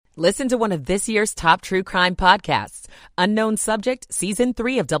Listen to one of this year's top true crime podcasts. Unknown Subject, Season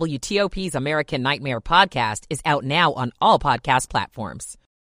 3 of WTOP's American Nightmare podcast is out now on all podcast platforms.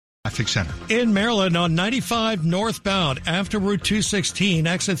 Traffic Center. In Maryland on 95 northbound after Route 216,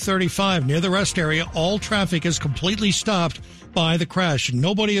 exit 35 near the rest area, all traffic is completely stopped by the crash.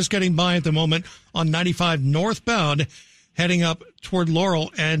 Nobody is getting by at the moment on 95 northbound heading up toward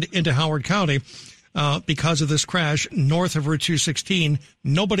Laurel and into Howard County. Because of this crash north of Route 216.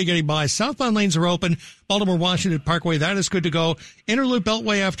 Nobody getting by. Southbound lanes are open. Baltimore-Washington Parkway, that is good to go. Interloop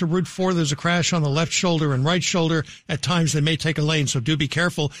Beltway after Route 4, there's a crash on the left shoulder and right shoulder. At times, they may take a lane, so do be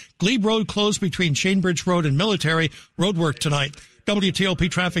careful. Glebe Road closed between Chainbridge Road and Military. Road work tonight. WTOP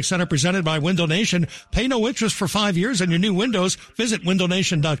Traffic Center presented by Window Nation. Pay no interest for 5 years on your new windows. Visit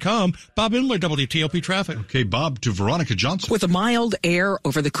windownation.com. Bob Inler, WTOP Traffic. Okay, Bob, to Veronica Johnson. With a mild air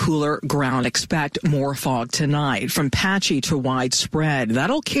over the cooler ground, expect more fog tonight, from patchy to widespread.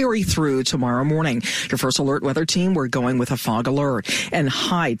 That'll carry through tomorrow morning. Your first alert weather team, we're going with a fog alert. And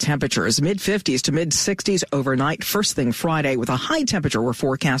high temperatures, mid-50s to mid-60s overnight. First thing Friday with a high temperature, we're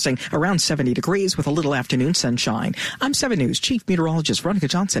forecasting around 70 degrees with a little afternoon sunshine. I'm 7 News Chief Meteorologist Veronica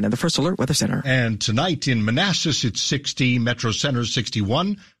Johnson in the First Alert Weather Center. And tonight in Manassas, it's 60, Metro Center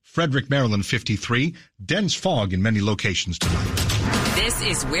 61, Frederick, Maryland 53. Dense fog in many locations tonight. This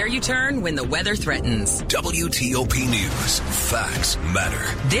is where you turn when the weather threatens. WTOP News. Facts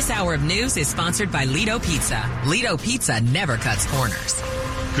matter. This hour of news is sponsored by Lido Pizza. Lido Pizza never cuts corners.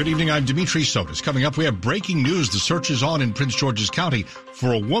 Good evening, I'm Dimitri Sotis. Coming up, we have breaking news. The search is on in Prince George's County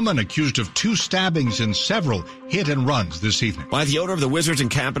for a woman accused of 2 stabbings and several hit and runs this evening. Why the owner of the Wizards and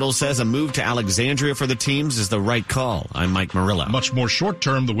Capitals says a move to Alexandria for the teams is the right call. I'm Mike Murillo. Much more short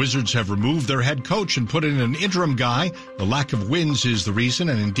term, the Wizards have removed their head coach and put in an interim guy. The lack of wins is the reason,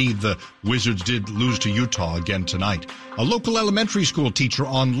 and indeed the Wizards did lose to Utah again tonight. A local elementary school teacher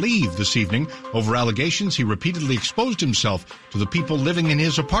on leave this evening over allegations he repeatedly exposed himself to the people living in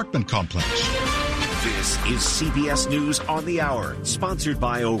his apartment complex. This is CBS News on the Hour, sponsored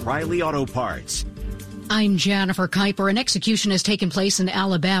by O'Reilly Auto Parts. I'm Jennifer Kuiper. An execution has taken place in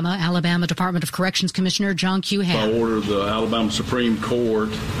Alabama. Alabama Department of Corrections Commissioner John Q. Ham. By order of the Alabama Supreme Court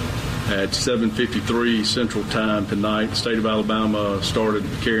at 7:53 Central Time tonight, the state of Alabama started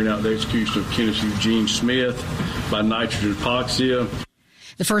carrying out the execution of Kenneth Eugene Smith by nitrogen hypoxia.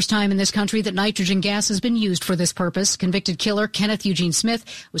 The first time in this country that nitrogen gas has been used for this purpose. Convicted killer Kenneth Eugene Smith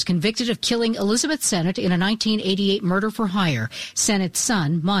was convicted of killing Elizabeth Sennett in a 1988 murder for hire. Sennett's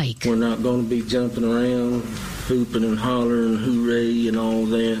son, Mike. We're not going to be jumping around, hooping and hollering, hooray and all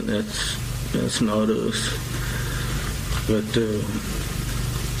that. That's not us. But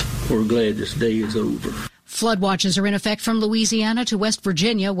we're glad this day is over. Flood watches are in effect from Louisiana to West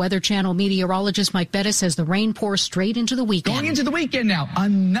Virginia. Weather Channel meteorologist Mike Bettis says the rain pours straight into the weekend. Going into the weekend now,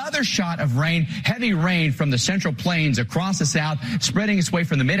 another shot of rain, heavy rain from the central plains across the south, spreading its way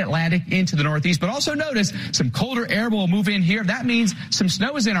from the mid-Atlantic into the northeast. But also notice some colder air will move in here. That means some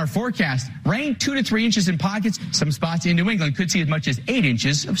snow is in our forecast. Rain 2 to 3 inches in pockets. Some spots in New England could see as much as 8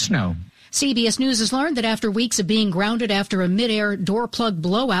 inches of snow. CBS News has learned that after weeks of being grounded after a mid-air door plug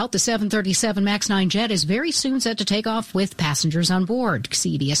blowout, the 737 MAX 9 jet is very soon set to take off with passengers on board.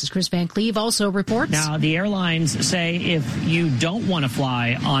 CBS's Chris Van Cleve also reports. Now, the airlines say if you don't want to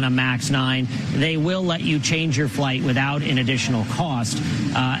fly on a MAX 9, they will let you change your flight without an additional cost,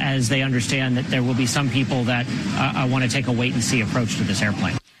 as they understand that there will be some people that want to take a wait-and-see approach to this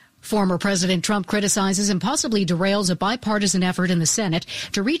airplane. Former President Trump criticizes and possibly derails a bipartisan effort in the Senate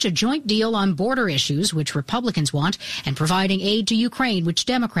to reach a joint deal on border issues, which Republicans want, and providing aid to Ukraine, which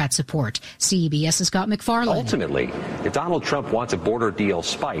Democrats support. CBS's Scott McFarland. Ultimately, if Donald Trump wants a border deal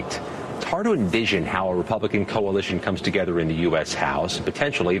spiked, it's hard to envision how a Republican coalition comes together in the U.S. House,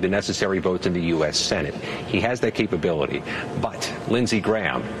 potentially the necessary votes in the U.S. Senate. He has that capability. But Lindsey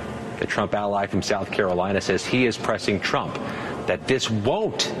Graham, the Trump ally from South Carolina, says he is pressing Trump that this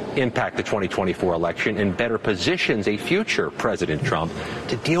won't impact the 2024 election and better positions a future President Trump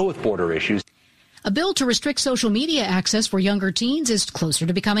to deal with border issues. A bill to restrict social media access for younger teens is closer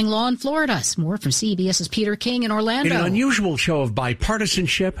to becoming law in Florida. More from CBS's Peter King in Orlando. In an unusual show of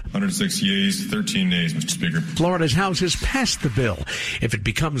bipartisanship, 106 yeas, 13 nays, Mr. Speaker. Florida's House has passed the bill. If it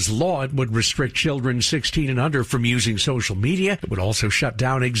becomes law, it would restrict children 16 and under from using social media. It would also shut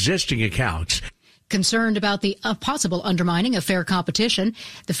down existing accounts. Concerned about the possible undermining of fair competition,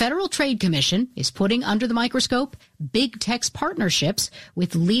 the Federal Trade Commission is putting under the microscope big tech's partnerships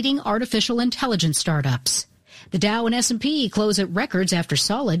with leading artificial intelligence startups. The Dow and S&P close at records after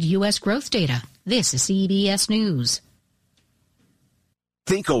solid U.S. growth data. This is CBS News.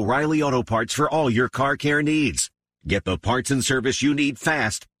 Think O'Reilly Auto Parts for all your car care needs. Get the parts and service you need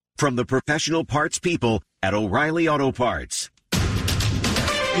fast from the professional parts people at O'Reilly Auto Parts.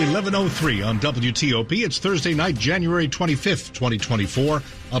 11:03 on WTOP. It's Thursday night, January 25th, 2024.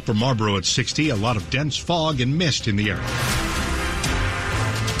 Upper Marlboro at 60. A lot of dense fog and mist in the area.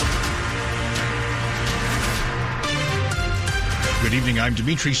 Good evening. I'm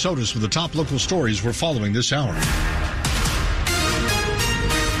Dimitri Sotis with the top local stories we're following this hour.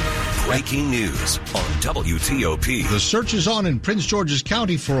 Breaking news on WTOP. The search is on in Prince George's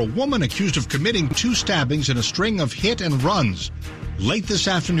County for a woman accused of committing 2 stabbings and a string of hit and runs. Late this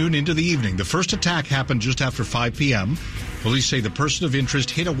afternoon into the evening, the first attack happened just after 5 p.m. Police say the person of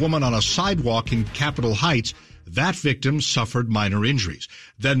interest hit a woman on a sidewalk in Capitol Heights. That victim suffered minor injuries.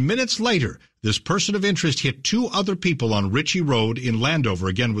 Then minutes later, this person of interest hit 2 other people on Ritchie Road in Landover,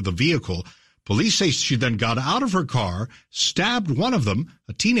 again with a vehicle. Police say she then got out of her car, stabbed one of them,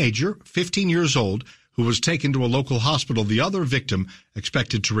 a teenager, 15 years old, who was taken to a local hospital. The other victim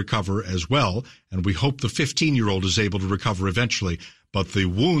expected to recover as well, and we hope the 15-year-old is able to recover eventually. But the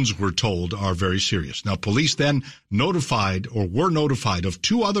wounds, we're told, are very serious. Now, police then were notified of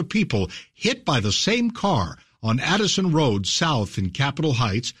 2 other people hit by the same car on Addison Road South in Capitol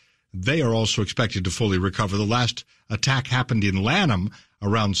Heights. They are also expected to fully recover. The last attack happened in Lanham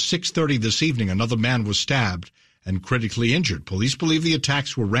around 6:30 this evening. Another man was stabbed and critically injured. Police believe the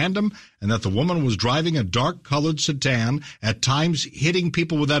attacks were random and that the woman was driving a dark-colored sedan, at times hitting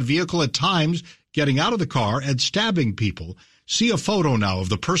people with that vehicle, at times getting out of the car and stabbing people. See a photo now of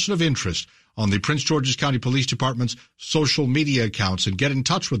the person of interest on the Prince George's County Police Department's social media accounts and get in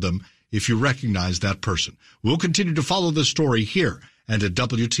touch with them if you recognize that person. We'll continue to follow this story here and at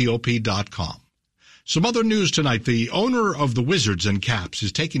WTOP.com. Some other news tonight. The owner of the Wizards and Caps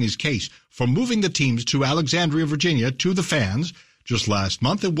is taking his case for moving the teams to Alexandria, Virginia, to the fans. Just last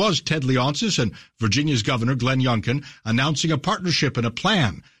month, it was Ted Leonsis and Virginia's Governor Glenn Youngkin announcing a partnership and a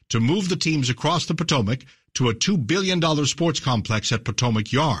plan to move the teams across the Potomac to a $2 billion sports complex at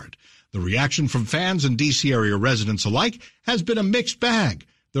Potomac Yard. The reaction from fans and D.C. area residents alike has been a mixed bag.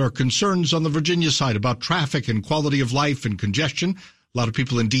 There are concerns on the Virginia side about traffic and quality of life and congestion. A lot of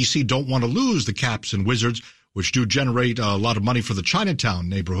people in D.C. don't want to lose the Caps and Wizards, which do generate a lot of money for the Chinatown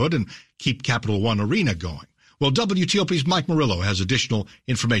neighborhood and keep Capital One Arena going. Well, WTOP's Mike Murillo has additional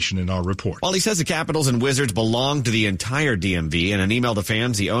information in our report. Well, he says the Capitals and Wizards belong to the entire DMV. In an email to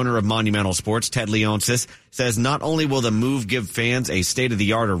fans, the owner of Monumental Sports, Ted Leonsis, says not only will the move give fans a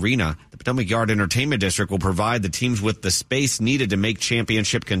state-of-the-art arena, the Potomac Yard Entertainment District will provide the teams with the space needed to make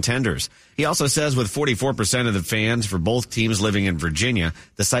championship contenders. He also says with 44% of the fans for both teams living in Virginia,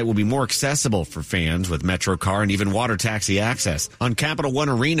 the site will be more accessible for fans with MetroCar and even water taxi access. On Capital One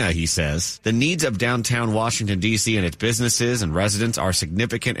Arena, he says, the needs of downtown Washington, D.C. and its businesses and residents are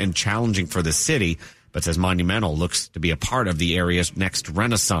significant and challenging for the city, but says Monumental looks to be a part of the area's next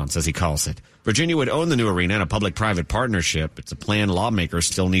renaissance, as he calls it. Virginia would own the new arena in a public-private partnership. It's a plan lawmakers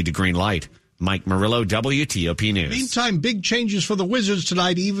still need to green light. Mike Murillo, WTOP News. Meantime, big changes for the Wizards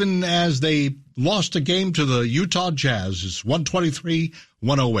tonight, even as they lost a game to the Utah Jazz. It's 123-108.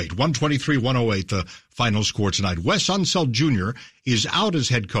 123-108, the final score tonight. Wes Unseld Jr. is out as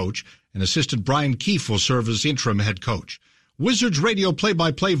head coach, and assistant Brian Keefe will serve as interim head coach. Wizards radio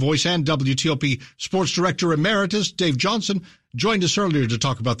play-by-play voice and WTOP sports director emeritus Dave Johnson joined us earlier to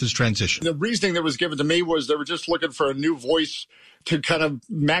talk about this transition. The reasoning that was given to me was they were just looking for a new voice to kind of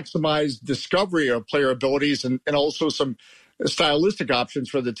maximize discovery of player abilities and also some stylistic options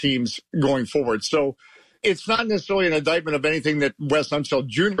for the teams going forward. So it's not necessarily an indictment of anything that Wes Unseld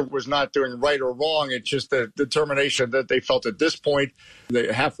Jr. was not doing right or wrong. It's just the determination that they felt at this point,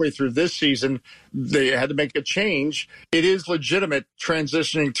 halfway through this season, they had to make a change. It is legitimate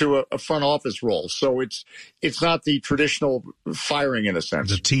transitioning to a front office role. So it's not the traditional firing in a sense.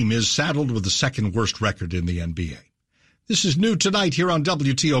 The team is saddled with the second worst record in the NBA. This is new tonight here on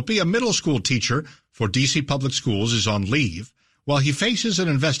WTOP. A middle school teacher for D.C. Public Schools is on leave while he faces an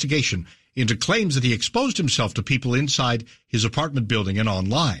investigation into claims that he exposed himself to people inside his apartment building and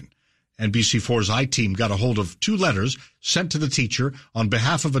online. NBC4's I-Team got a hold of 2 letters sent to the teacher on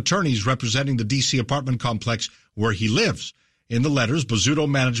behalf of attorneys representing the D.C. apartment complex where he lives. In the letters, Bozzuto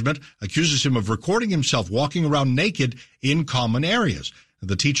Management accuses him of recording himself walking around naked in common areas.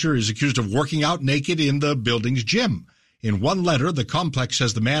 The teacher is accused of working out naked in the building's gym. In one letter, the complex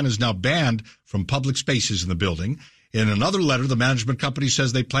says the man is now banned from public spaces in the building. In another letter, the management company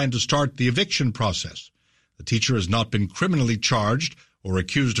says they plan to start the eviction process. The teacher has not been criminally charged or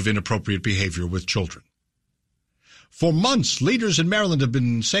accused of inappropriate behavior with children. For months, leaders in Maryland have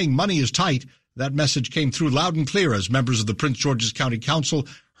been saying money is tight. That message came through loud and clear as members of the Prince George's County Council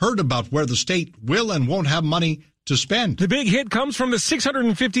heard about where the state will and won't have money to spend. The big hit comes from the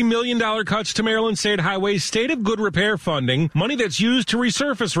 $650 million cuts to Maryland State Highway's State of Good Repair funding, money that's used to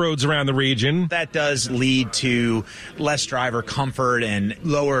resurface roads around the region. That does lead to less driver comfort and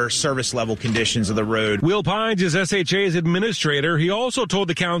lower service level conditions of the road. Will Pines is SHA's administrator. He also told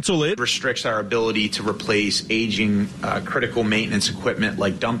the council it restricts our ability to replace aging critical maintenance equipment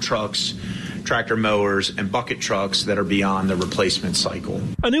like dump trucks, tractor mowers, and bucket trucks that are beyond the replacement cycle.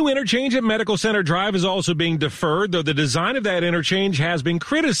 A new interchange at Medical Center Drive is also being deferred, though the design of that interchange has been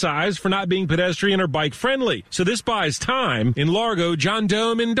criticized for not being pedestrian or bike friendly. So this buys time. In Largo, John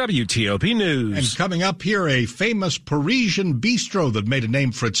Dome in WTOP News. And coming up here, a famous Parisian bistro that made a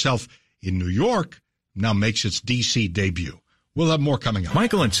name for itself in New York now makes its D.C. debut. We'll have more coming up.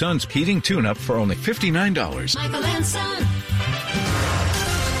 Michael & Son's heating tune-up for only $59. Michael & Son.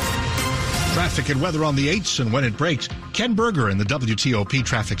 Traffic and weather on the 8s and when it breaks. Ken Berger in the WTOP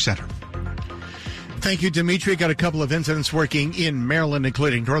Traffic Center. Thank you, Dimitri. Got a couple of incidents working in Maryland,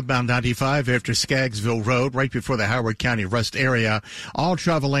 including northbound 95 after Skaggsville Road, right before the Howard County Rust area. All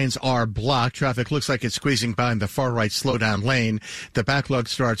travel lanes are blocked. Traffic looks like it's squeezing by in the far right slowdown lane. The backlog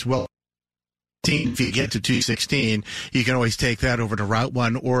starts well. If you get to 216, you can always take that over to Route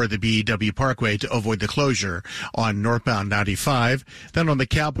 1 or the BEW Parkway to avoid the closure on northbound 95. Then on the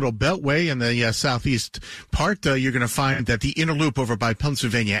Capitol Beltway in the southeast part, you're going to find that the inner loop over by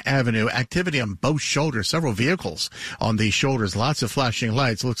Pennsylvania Avenue, activity on both shoulders, several vehicles on these shoulders, lots of flashing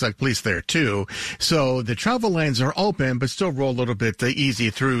lights. Looks like police there too. So the travel lanes are open, but still roll a little bit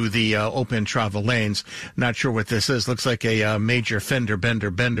easy through the open travel lanes. Not sure what this is. Looks like a major fender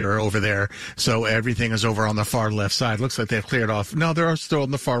bender over there. So everything is over on the far left side. Looks like they've cleared off. No, they're still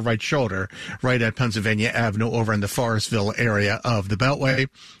on the far right shoulder, right at Pennsylvania Avenue over in the Forestville area of the Beltway.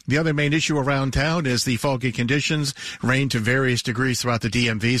 The other main issue around town is the foggy conditions. Rain to various degrees throughout the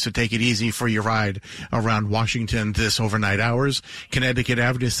DMV, so take it easy for your ride around Washington this overnight hours. Connecticut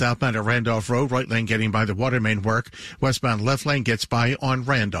Avenue southbound at Randolph Road, right lane getting by the water main work. Westbound left lane gets by on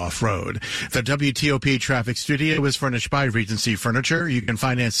Randolph Road. The WTOP traffic studio is furnished by Regency Furniture. You can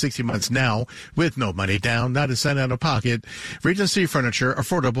finance 60 months now with no money down, not a cent out of pocket. Regency Furniture,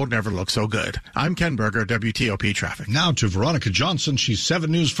 affordable, never looks so good. I'm Ken Berger, WTOP Traffic. Now to Veronica Johnson. She's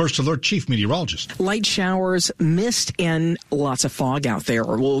 7 News First Alert Chief Meteorologist. Light showers, mist, and lots of fog out there.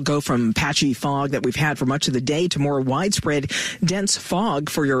 We'll go from patchy fog that we've had for much of the day to more widespread dense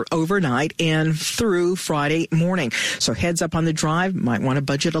fog for your overnight and through Friday morning. So heads up on the drive. Might want to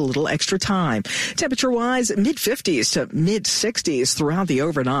budget a little extra time. Temperature-wise, mid-50s to mid-60s throughout the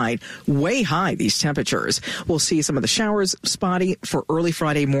overnight. Way high, these temperatures. We'll see some of the showers spotty for early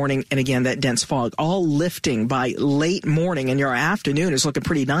Friday morning, and again, that dense fog all lifting by late morning, and your afternoon is looking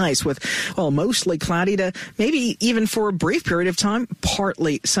pretty nice with, well, mostly cloudy to maybe even for a brief period of time,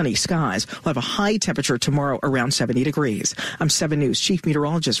 partly sunny skies. We'll have a high temperature tomorrow around 70 degrees. I'm 7 News Chief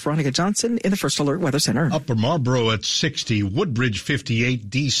Meteorologist Veronica Johnson in the First Alert Weather Center. Upper Marlboro at 60, Woodbridge 58,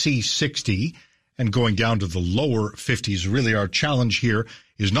 D.C. 60, and going down to the lower 50s. Really, our challenge here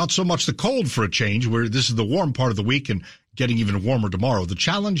is not so much the cold for a change, where this is the warm part of the week and getting even warmer tomorrow. The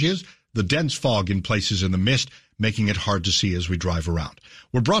challenge is the dense fog in places in the mist, making it hard to see as we drive around.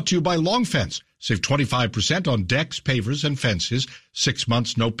 We're brought to you by Long Fence. Save 25% on decks, pavers, and fences. 6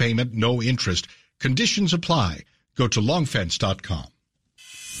 months, no payment, no interest. Conditions apply. Go to longfence.com.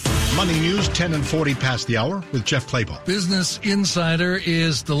 Money News, 10 and 40 past the hour with Jeff Clabaugh. Business Insider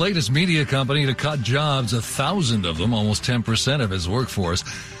is the latest media company to cut jobs, 1,000 of them, almost 10% of its workforce.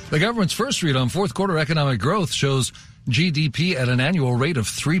 The government's first read on fourth quarter economic growth shows GDP at an annual rate of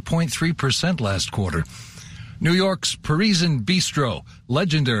 3.3% last quarter. New York's Parisian Bistro,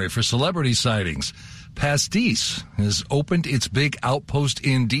 legendary for celebrity sightings. Pastis has opened its big outpost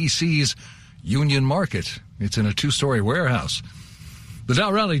in D.C.'s Union Market. It's in a 2-story warehouse. The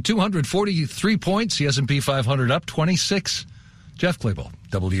Dow rallied 243 points. The S&P 500 up 26. Jeff Clabaugh,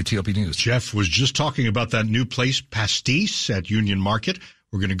 WTOP News. Jeff was just talking about that new place, Pastis, at Union Market.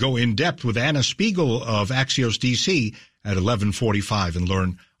 We're going to go in depth with Anna Spiegel of Axios DC at 11:45 and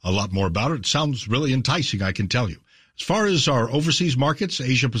learn a lot more about it. It sounds really enticing, I can tell you. As far as our overseas markets,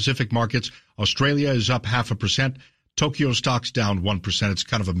 Asia-Pacific markets, Australia is up 0.5%. Tokyo stocks down 1%. It's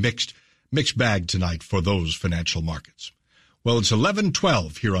kind of a mixed bag tonight for those financial markets. Well, it's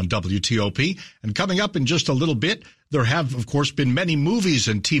 11:12 here on WTOP, and coming up in just a little bit, there have, of course, been many movies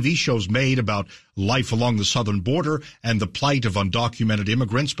and TV shows made about life along the southern border and the plight of undocumented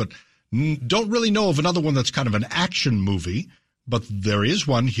immigrants, but don't really know of another one that's kind of an action movie. But there is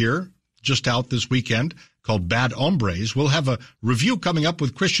one here just out this weekend called Bad Hombres. We'll have a review coming up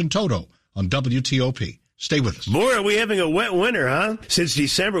with Christian Toto on WTOP. Stay with us. Boy, are we having a wet winter, huh? Since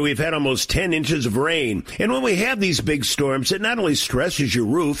December, we've had almost 10 inches of rain. And when we have these big storms, it not only stresses your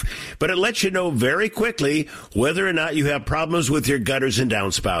roof, but it lets you know very quickly whether or not you have problems with your gutters and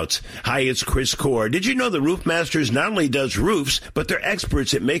downspouts. Hi, it's Chris Core. Did you know the Roof Masters not only does roofs, but they're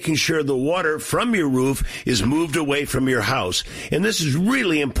experts at making sure the water from your roof is moved away from your house. And this is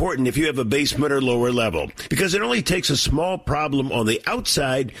really important if you have a basement or lower level, because it only takes a small problem on the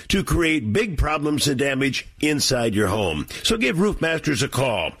outside to create big problems and damage inside your home. So give Roof Masters a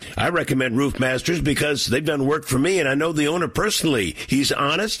call. I recommend Roof Masters because they've done work for me, and I know the owner personally. He's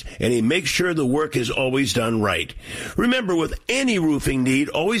honest, and he makes sure the work is always done right. Remember, with any roofing need,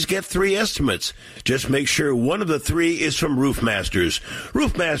 always get 3 estimates. Just make sure one of the 3 is from Roof Masters.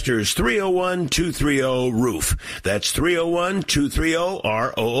 Roof Masters, 301-230-ROOF. That's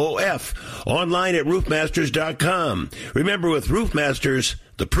 301-230-ROOF. Online at roofmasters.com. Remember, with Roof Masters,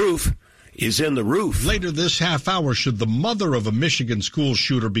 the proof is in the roof. Later this half hour, should the mother of a Michigan school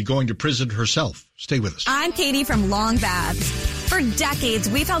shooter be going to prison herself? Stay with us. I'm Katie from Long Baths. For decades,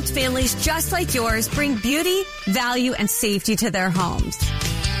 we've helped families just like yours bring beauty, value, and safety to their homes.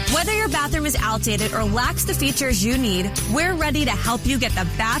 Whether your bathroom is outdated or lacks the features you need, we're ready to help you get the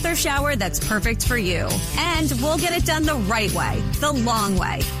bath or shower that's perfect for you. And we'll get it done the right way, the long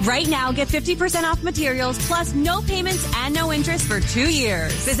way. Right now, get 50% off materials plus no payments and no interest for 2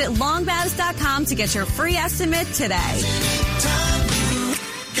 years. Visit longbaths.com to get your free estimate today.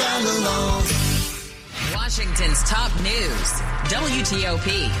 Washington's top news,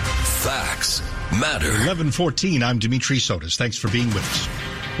 WTOP. Facts matter. 11:14, I'm Dimitri Sotis. Thanks for being with us.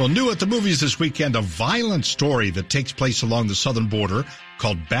 Well, new at the movies this weekend, a violent story that takes place along the southern border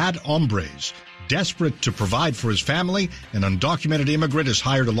called Bad Hombres. Desperate to provide for his family, an undocumented immigrant is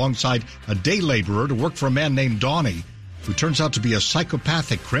hired alongside a day laborer to work for a man named Donnie, who turns out to be a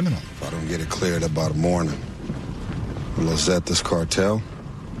psychopathic criminal. If I don't get it cleared up by the morning, Los Zetas cartel,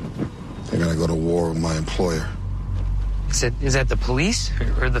 they're going to go to war with my employer. Is that the police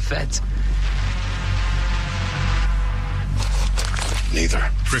or the feds?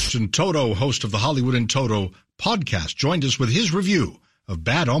 Neither. Christian Toto, host of the Hollywood in Toto podcast, joined us with his review of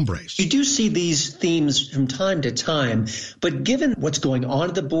Bad Hombres. You do see these themes from time to time, but given what's going on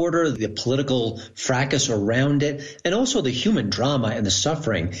at the border, the political fracas around it, and also the human drama and the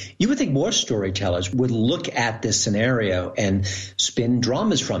suffering, you would think more storytellers would look at this scenario and spin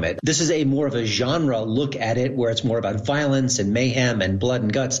dramas from it. This is a more of a genre look at it, where it's more about violence and mayhem and blood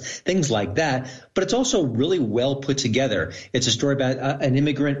and guts, things like that. But it's also really well put together. It's a story about an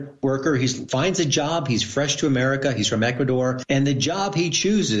immigrant worker. He finds a job. He's fresh to America. He's from Ecuador. And the job he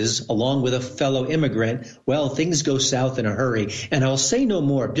chooses, along with a fellow immigrant, well, things go south in a hurry. And I'll say no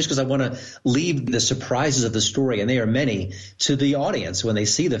more, just because I want to leave the surprises of the story, and they are many, to the audience when they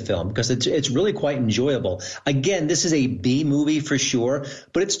see the film, because it's really quite enjoyable. Again, this is a B movie for sure,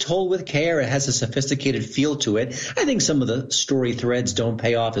 but it's told with care. It has a sophisticated feel to it. I think some of the story threads don't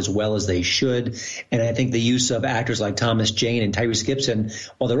pay off as well as they should. And I think the use of actors like Thomas Jane and Tyrese Gibson,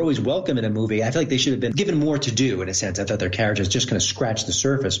 while they're always welcome in a movie, I feel like they should have been given more to do, in a sense. I thought their characters just kind of scratched the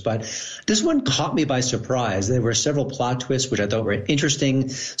surface. But this one caught me by surprise. There were several plot twists, which I thought were interesting,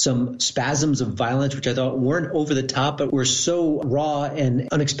 some spasms of violence, which I thought weren't over the top, but were so raw and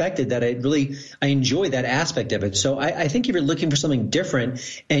unexpected that I enjoyed that aspect of it. So I think if you're looking for something different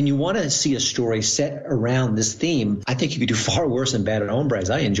and you want to see a story set around this theme, I think you could do far worse than Bad Hombres.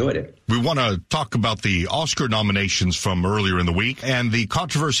 I enjoyed it. We want to talk about the Oscar nominations from earlier in the week and the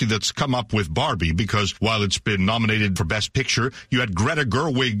controversy that's come up with Barbie, because while it's been nominated for Best Picture, you had Greta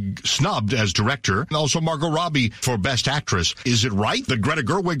Gerwig snubbed as director, and also Margot Robbie for Best Actress. Is it right that Greta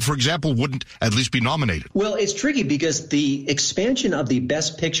Gerwig, for example, wouldn't at least be nominated? Well, it's tricky because the expansion of the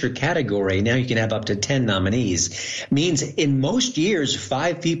Best Picture category, now you can have up to 10 nominees, means in most years,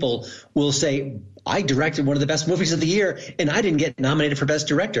 5 people will say, I directed one of the best movies of the year, and I didn't get nominated for Best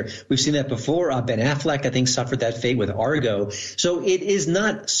Director. We've seen that before. Ben Affleck, I think, suffered that fate with Argo. So it is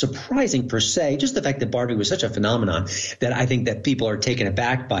not surprising per se, just the fact that Barbie was such a phenomenon that I think that people are taken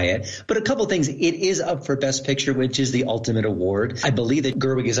aback by it. But a couple things. It is up for Best Picture, which is the ultimate award. I believe that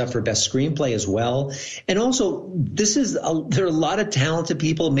Gerwig is up for Best Screenplay as well. And also, there are a lot of talented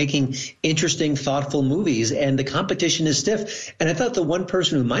people making interesting, thoughtful movies, and the competition is stiff. And I thought the one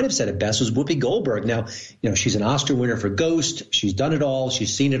person who might have said it best was Whoopi Goldberg, Thunberg. Now, she's an Oscar winner for Ghost. She's done it all.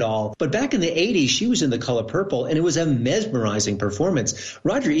 She's seen it all. But back in the 80s, she was in The Color Purple, and it was a mesmerizing performance.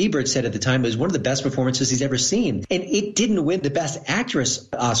 Roger Ebert said at the time it was one of the best performances he's ever seen. And it didn't win the Best Actress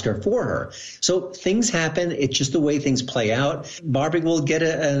Oscar for her. So things happen. It's just the way things play out. Barbie will get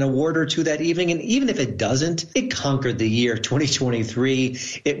an award or two that evening. And even if it doesn't, it conquered the year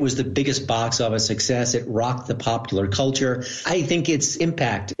 2023. It was the biggest box office success. It rocked the popular culture. I think its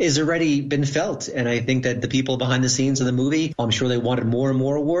impact has already been felt. And I think that the people behind the scenes of the movie, I'm sure they wanted more and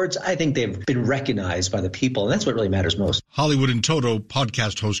more awards. I think they've been recognized by the people. And that's what really matters most. Hollywood and Toto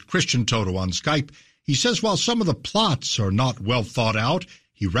podcast host Christian Toto on Skype. He says while some of the plots are not well thought out,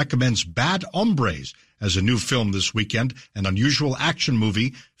 he recommends Bad Hombres as a new film this weekend, an unusual action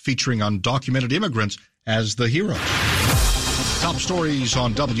movie featuring undocumented immigrants as the heroes. Top stories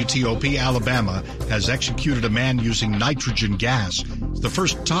on WTOP. Alabama has executed a man using nitrogen gas. It's the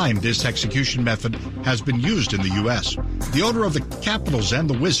first time this execution method has been used in the U.S. The owner of the Capitals and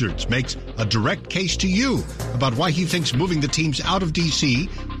the Wizards makes a direct case to you about why he thinks moving the teams out of D.C.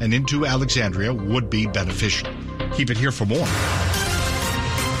 and into Alexandria would be beneficial. Keep it here for more.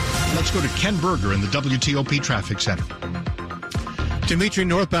 Let's go to Ken Berger in the WTOP Traffic Center. Dimitri,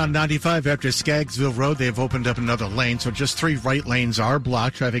 northbound 95 after Skaggsville Road, they've opened up another lane, so just 3 right lanes are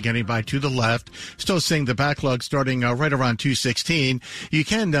blocked. Traffic getting by to the left. Still seeing the backlog starting right around 216. You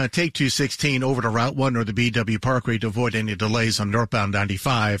can take 216 over to Route 1 or the BW Parkway to avoid any delays on northbound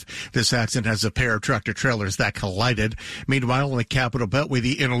 95. This accident has a pair of tractor-trailers that collided. Meanwhile, on the Capitol Beltway,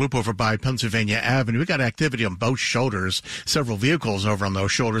 the inner loop over by Pennsylvania Avenue, we got activity on both shoulders. Several vehicles over on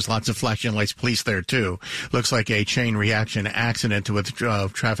those shoulders. Lots of flashing lights, police there, too. Looks like a chain reaction accident with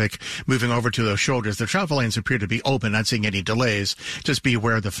traffic moving over to those shoulders. The travel lanes appear to be open, not seeing any delays. Just be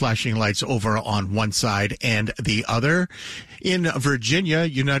aware of the flashing lights over on one side and the other. In Virginia,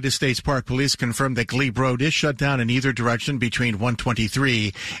 United States Park Police confirmed that Glebe Road is shut down in either direction between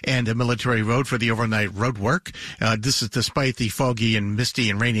 123 and Military Road for the overnight road work. This is despite the foggy and misty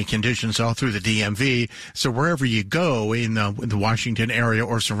and rainy conditions all through the DMV. So wherever you go in the Washington area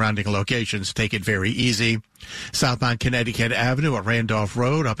or surrounding locations, take it very easy. Southbound Connecticut Avenue at Randolph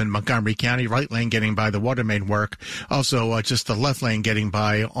Road up in Montgomery County, right lane getting by the water main work. Also, just the left lane getting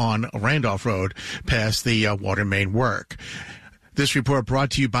by on Randolph Road past the water main work. This report brought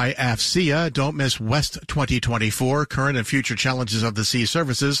to you by AFCEA. Don't miss West 2024. Current and future challenges of the sea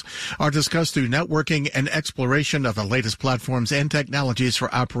services are discussed through networking and exploration of the latest platforms and technologies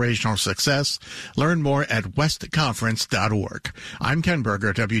for operational success. Learn more at westconference.org. I'm Ken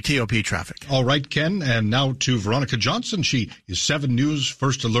Berger, WTOP Traffic. All right, Ken. And now to Veronica Johnson. She is 7 News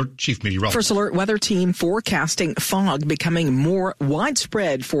First Alert Chief Meteorologist. First Alert weather team forecasting fog becoming more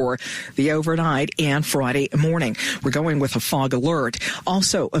widespread for the overnight and Friday morning. We're going with a fog alert.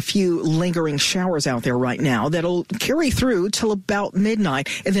 Also, a few lingering showers out there right now that'll carry through till about midnight,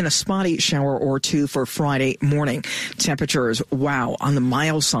 and then a spotty shower or two for Friday morning. Temperatures, wow, on the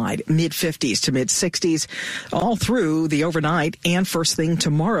mild side, mid-50s to mid-60s all through the overnight and first thing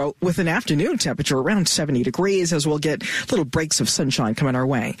tomorrow, with an afternoon temperature around 70 degrees as we'll get little breaks of sunshine coming our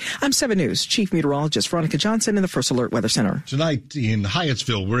way. I'm 7 News Chief Meteorologist Veronica Johnson in the First Alert Weather Center. Tonight in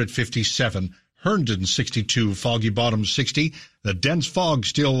Hyattsville, we're at 57. Herndon 62, Foggy Bottom 60. The dense fog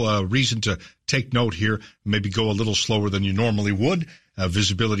still a reason to take note here. Maybe go a little slower than you normally would.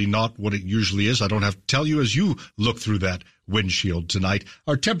 Visibility not what it usually is. I don't have to tell you as you look through that windshield tonight.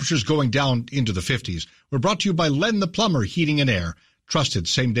 Our temperatures going down into the 50s. We're brought to you by Len the Plumber Heating and Air. Trusted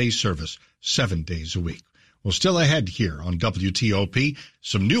same-day service, 7 days a week. Well, still ahead here on WTOP,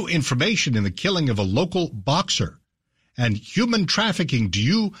 some new information in the killing of a local boxer. And human trafficking, do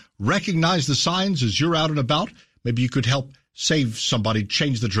you recognize the signs as you're out and about? Maybe you could help save somebody,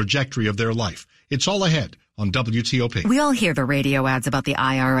 change the trajectory of their life. It's all ahead on WTOP. We all hear the radio ads about the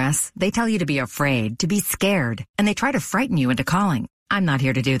IRS. They tell you to be afraid, to be scared, and they try to frighten you into calling. I'm not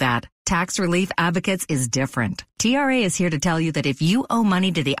here to do that. Tax Relief Advocates is different. TRA is here to tell you that if you owe money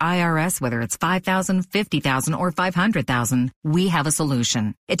to the IRS, whether it's $5,000, $50,000, or $500,000, we have a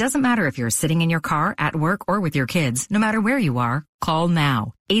solution. It doesn't matter if you're sitting in your car, at work, or with your kids. No matter where you are, call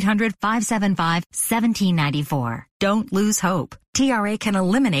now. 800-575-1794. Don't lose hope. TRA can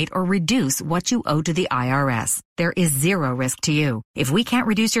eliminate or reduce what you owe to the IRS. There is zero risk to you. If we can't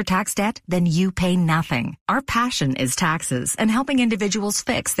reduce your tax debt, then you pay nothing. Our passion is taxes and helping individuals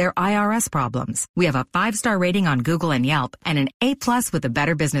fix their IRS problems. We have a 5-star rating on Google and Yelp and an A+ with the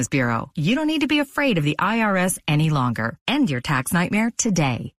Better Business Bureau. You don't need to be afraid of the IRS any longer. End your tax nightmare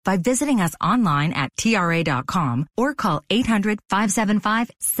today by visiting us online at TRA.com or call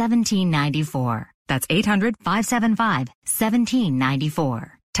 800-575-1794. That's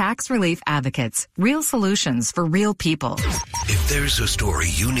 800-575-1794. Tax Relief Advocates. Real solutions for real people. If there's a story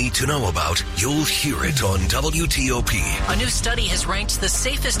you need to know about, you'll hear it on WTOP. A new study has ranked the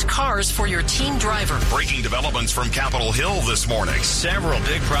safest cars for your teen driver. Breaking developments from Capitol Hill this morning. Several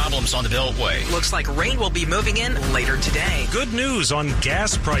big problems on the Beltway. Looks like rain will be moving in later today. Good news on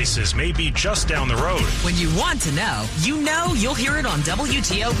gas prices may be just down the road. When you want to know, you'll hear it on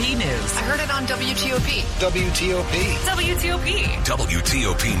WTOP News. I heard it on WTOP. WTOP. WTOP.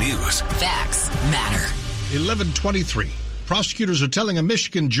 WTOP News. Facts matter. 11:23. Prosecutors are telling a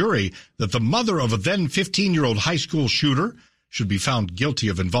Michigan jury that the mother of a then 15-year-old high school shooter should be found guilty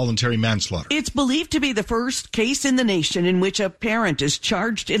of involuntary manslaughter. It's believed to be the first case in the nation in which a parent is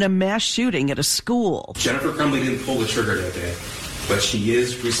charged in a mass shooting at a school. Jennifer Crumbley didn't pull the trigger that day, but she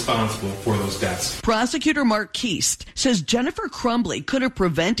is responsible for those deaths. Prosecutor Mark Keast says Jennifer Crumbley could have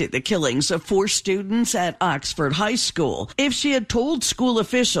prevented the killings of 4 students at Oxford High School if she had told school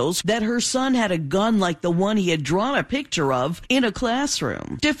officials that her son had a gun like the one he had drawn a picture of in a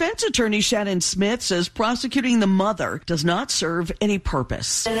classroom. Defense attorney Shannon Smith says prosecuting the mother does not serve any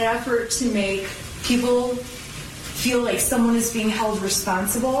purpose. In an effort to make people feel like someone is being held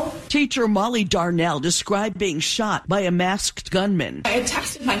responsible. Teacher Molly Darnell described being shot by a masked gunman. I had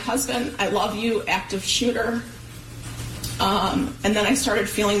texted my husband, "I love you, active shooter." And then I started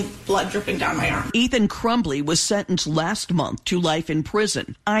feeling blood dripping down my arm. Ethan Crumbley was sentenced last month to life in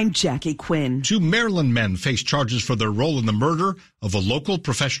prison. I'm Jackie Quinn. 2 Maryland men face charges for their role in the murder of a local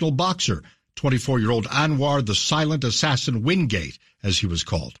professional boxer, 24-year-old Anwar the Silent Assassin Wingate, as he was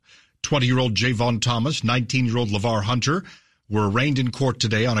called. 20-year-old Javon Thomas, 19-year-old LeVar Hunter were arraigned in court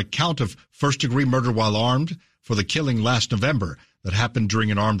today on a count of first-degree murder while armed for the killing last November that happened during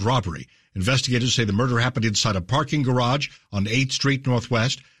an armed robbery. Investigators say the murder happened inside a parking garage on 8th Street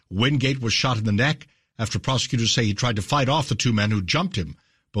Northwest. Wingate was shot in the neck after prosecutors say he tried to fight off the 2 men who jumped him.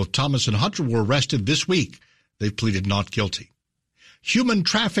 Both Thomas and Hunter were arrested this week. They've pleaded not guilty. Human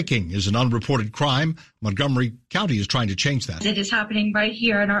trafficking is an unreported crime. Montgomery County is trying to change that. It is happening right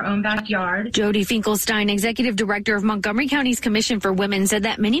here in our own backyard. Jody Finkelstein, executive director of Montgomery County's Commission for Women, said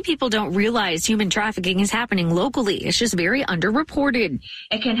that many people don't realize human trafficking is happening locally. It's just very underreported.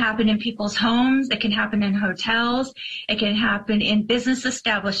 It can happen in people's homes. It can happen in hotels. It can happen in business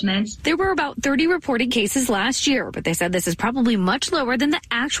establishments. There were about 30 reported cases last year, but they said this is probably much lower than the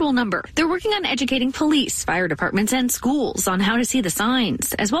actual number. They're working on educating police, fire departments, and schools on how to see the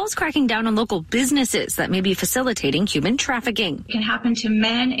signs, as well as cracking down on local businesses that may be facilitating human trafficking. It can happen to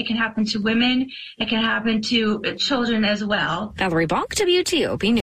men. It can happen to women. It can happen to children as well. Valerie Bonk, WTOP News.